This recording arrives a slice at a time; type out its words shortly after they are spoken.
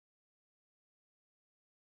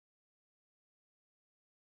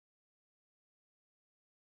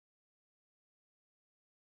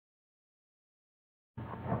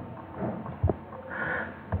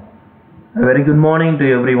A very good morning to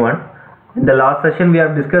everyone. In the last session, we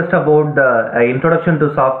have discussed about the introduction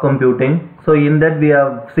to soft computing. So, in that, we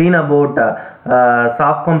have seen about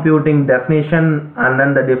soft computing definition and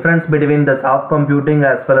then the difference between the soft computing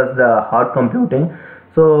as well as the hard computing.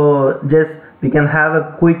 So, just we can have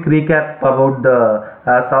a quick recap about the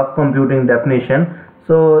soft computing definition.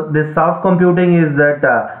 So, this soft computing is that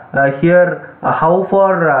here how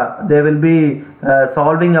far they will be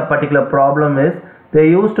solving a particular problem is they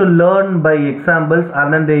used to learn by examples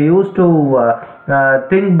and then they used to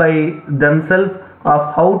think by themselves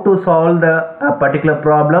of how to solve the particular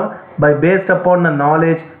problem by based upon the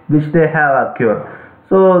knowledge which they have acquired.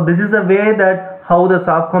 So this is the way that how the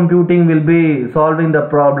soft computing will be solving the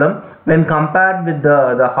problem when compared with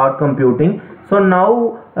the hard computing. So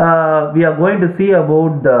now we are going to see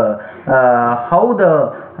about the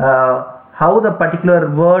how the particular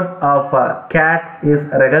word of cat is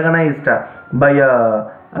recognized by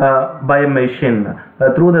a machine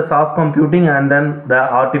through the soft computing and then the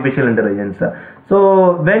artificial intelligence.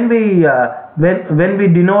 So when we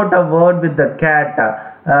denote a word with the cat,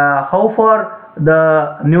 how far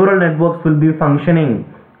the neural networks will be functioning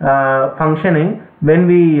when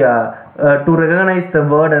we to recognize the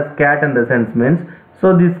word as cat in the sense means.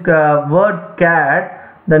 So this word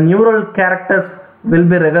cat, the neural characters will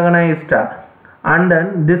be recognized and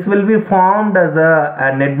then this will be formed as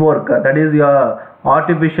a network, that is your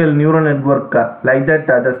artificial neural network, like that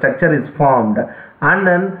the structure is formed and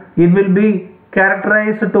then it will be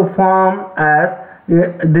characterized to form as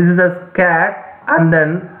this is a cat and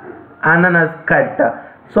then as cat,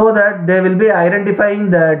 so that they will be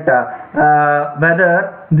identifying that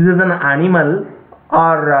whether this is an animal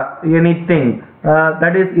or anything.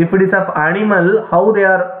 That is, if it is of animal, how they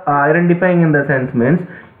are identifying in the sense means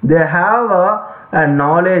they have a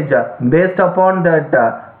knowledge based upon that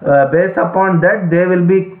they will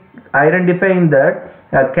be identifying that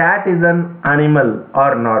a cat is an animal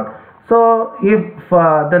or not. So if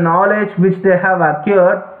the knowledge which they have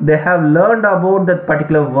acquired, they have learned about that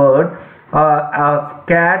particular word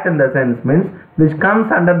cat in the sense means which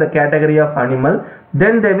comes under the category of animal,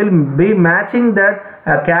 then they will be matching that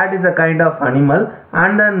a cat is a kind of animal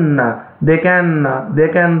and then they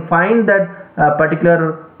can find that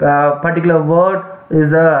particular word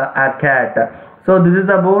is a cat. So this is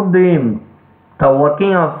about the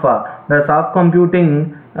working of the soft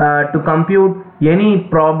computing to compute any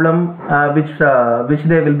problem which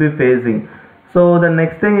they will be facing. So the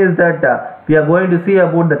next thing is that we are going to see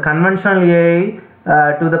about the conventional AI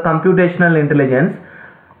to the computational intelligence.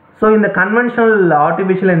 So in the conventional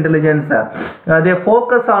artificial intelligence, they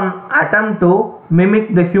focus on attempt to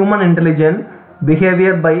mimic the human intelligence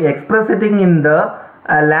behavior by expressing in the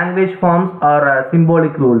language forms or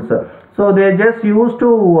symbolic rules. So they just used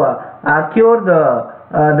to acquire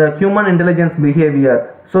the human intelligence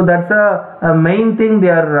behavior. So that's a main thing they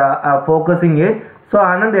are focusing it. So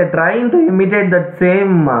and then they are trying to imitate that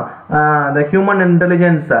same the human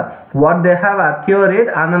intelligence what they have acquired it,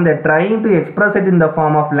 and then they are trying to express it in the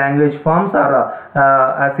form of language forms or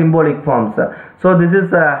symbolic forms. So this is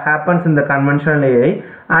happens in the conventional AI,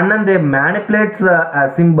 and then they manipulate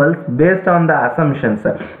the symbols based on the assumptions.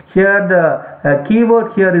 Here the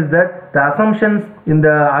keyword here is that the assumptions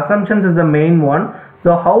is the main one.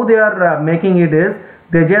 So how they are making it is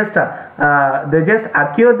they just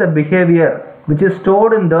acquire the behavior which is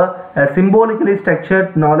stored in the symbolically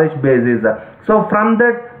structured knowledge bases. So from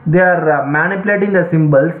that they are manipulating the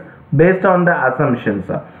symbols based on the assumptions.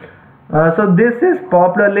 So this is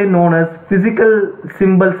popularly known as physical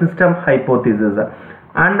symbol system hypothesis.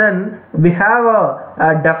 And then we have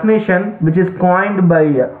a definition which is coined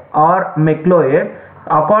by R. McLeod.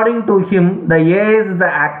 According to him, the AI is the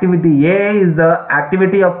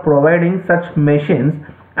activity of providing such machines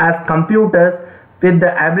as computers with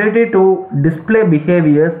the ability to display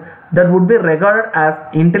behaviors that would be regarded as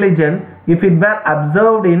intelligent if it were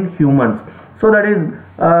observed in humans. So that is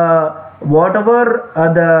whatever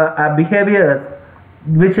the behaviors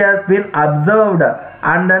which has been observed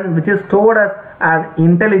and then which is stored as an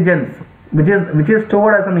intelligence, which is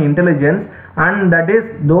stored as an intelligence, and that is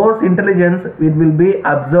those intelligence it will be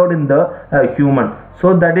observed in the human.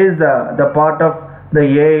 So that is the part of the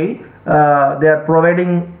AI. They are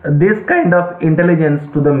providing this kind of intelligence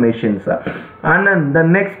to the machines. And then the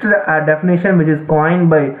next definition which is coined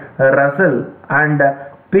by Russell and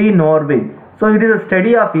P. Norwich. So it is a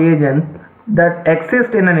study of agents that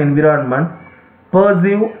exist in an environment,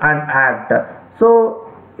 perceive and act.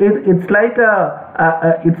 So it's like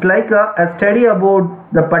a study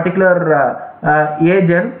about the particular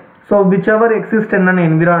agent. So whichever exists in an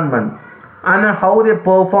environment, and how they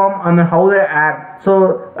perform and how they act.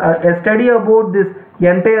 So a study about this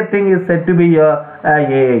entire thing is said to be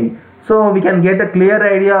AI. So we can get a clear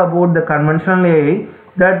idea about the conventional AI,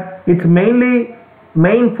 that it's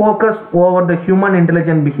main focus over the human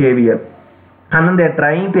intelligent behavior, and then they're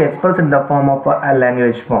trying to express in the form of a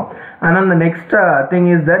language form. And then the next thing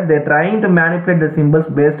is that they're trying to manipulate the symbols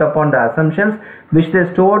based upon the assumptions which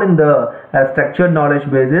they stored in the structured knowledge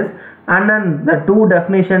bases. And then the two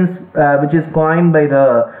definitions which is coined by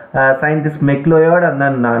the scientist McLeod and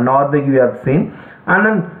then Norvig we have seen. And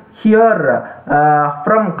then here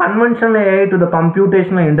from conventional AI to the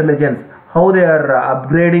computational intelligence, how they are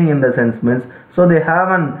upgrading in the sense means, so they have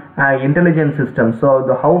an intelligent system.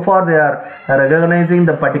 So how far they are recognizing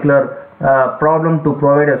the particular problem to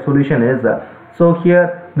provide a solution is, so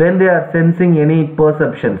here when they are sensing any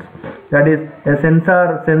perceptions, that is a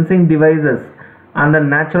sensor sensing devices and the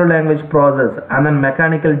natural language process and then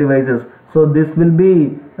mechanical devices. So this will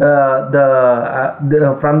be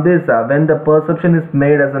from this when the perception is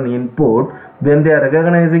made as an input, when they are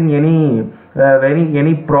recognizing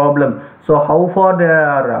any problem, so how far they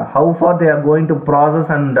are going to process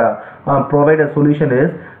and provide a solution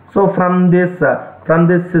is, so from this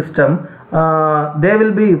system they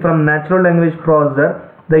will be from natural language processor,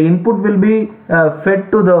 the input will be fed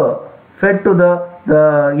to the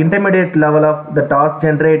intermediate level of the task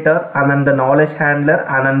generator and then the knowledge handler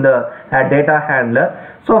and then the data handler.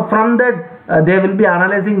 So from that they will be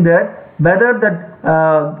analyzing that whether that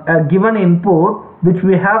a given input which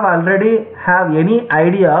we have already have any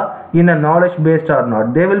idea in a knowledge based or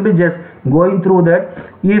not. They will be just going through that.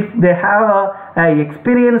 If they have a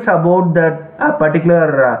experience about that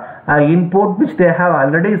particular input which they have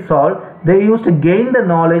already solved, they used to gain the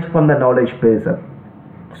knowledge from the knowledge base.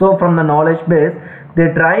 So from the knowledge base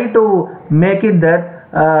they try to make it that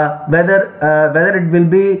whether it will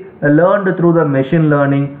be learned through the machine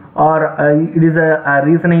learning, or it is a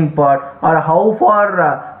reasoning part, or how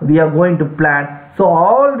far we are going to plan. So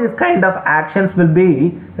all these kind of actions will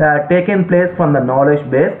be taken place from the knowledge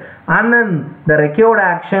base, and then the required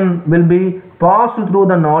action will be passed through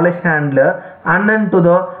the knowledge handler and then to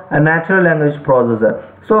the natural language processor.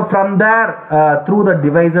 So from there through the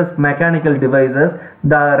devices, mechanical devices,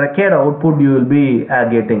 the required output you will be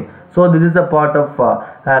getting. So this is a part of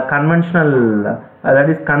conventional that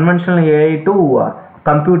is conventional AI to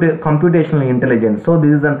computational intelligence. So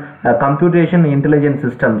this is a computation intelligence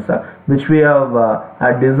systems which we have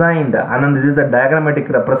designed, and then this is a diagrammatic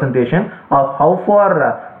representation of how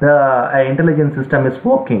far the intelligence system is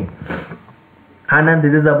working. And then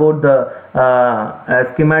this is about the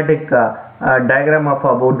schematic diagram of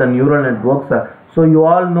about the neural networks. So you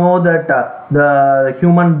all know that the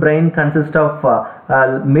human brain consists of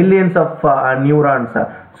millions of neurons.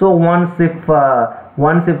 So once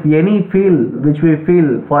if any field which we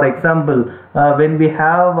feel, for example when we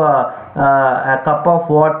have a cup of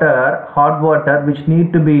water, hot water, which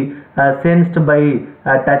need to be sensed by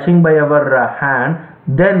touching by our hand,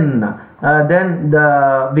 then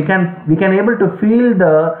we can able to feel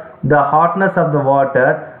the hotness of the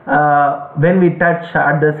water when we touch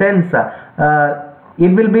at the sense.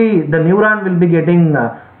 It will be, the neuron will be getting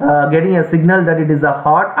a signal that it is a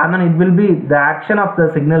hot, and then it will be, the action of the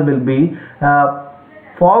signal will be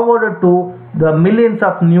forwarded to the millions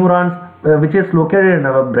of neurons which is located in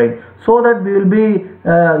our brain, so that we will be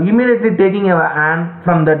immediately taking our hand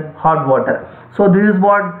from that hot water. So this is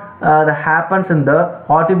what that happens in the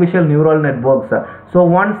artificial neural networks. So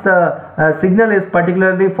once the signal is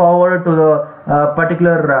particularly forwarded to the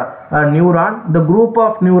particular neuron, the group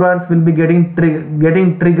of neurons will be getting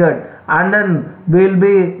triggered, and then we will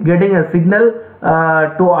be getting a signal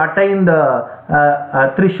to attain the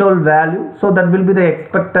threshold value. So that will be the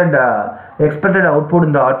expected output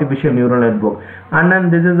in the artificial neural network. And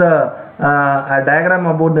then this is a diagram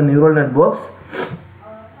about the neural networks.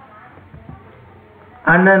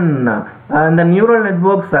 And then the neural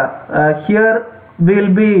networks here we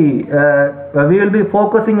will be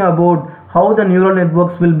focusing about how the neural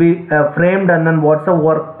networks will be framed, and then what's the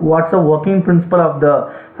working principle of the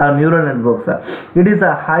neural networks. It is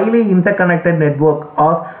a highly interconnected network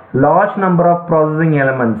of large number of processing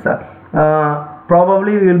elements.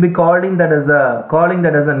 Probably we will be calling that as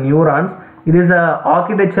a neurons. It is a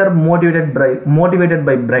architecture motivated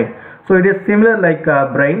by brain. So it is similar like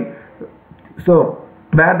brain. So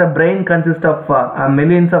where the brain consists of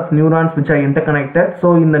millions of neurons which are interconnected.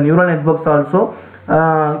 So in the neural networks also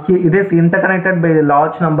it is interconnected by a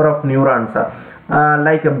large number of neurons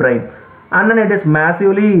like a brain, and then it is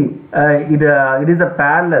massively it is a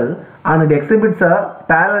parallel, and it exhibits a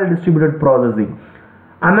parallel distributed processing,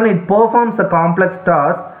 and then it performs a complex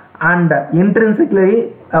task and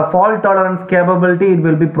intrinsically a fault tolerance capability it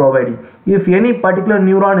will be providing. If any particular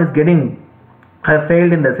neuron is getting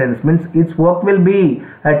failed, in the sense means its work will be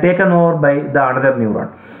taken over by the another neuron.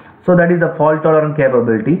 So that is the fault tolerant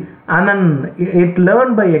capability, and then it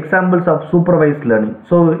learned by examples of supervised learning.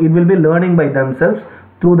 So it will be learning by themselves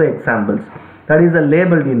through the examples. That is the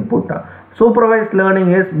labeled input. Supervised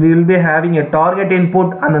learning is we will be having a target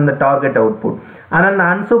input and then the target output, and then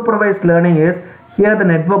unsupervised learning is here the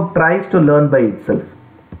network tries to learn by itself.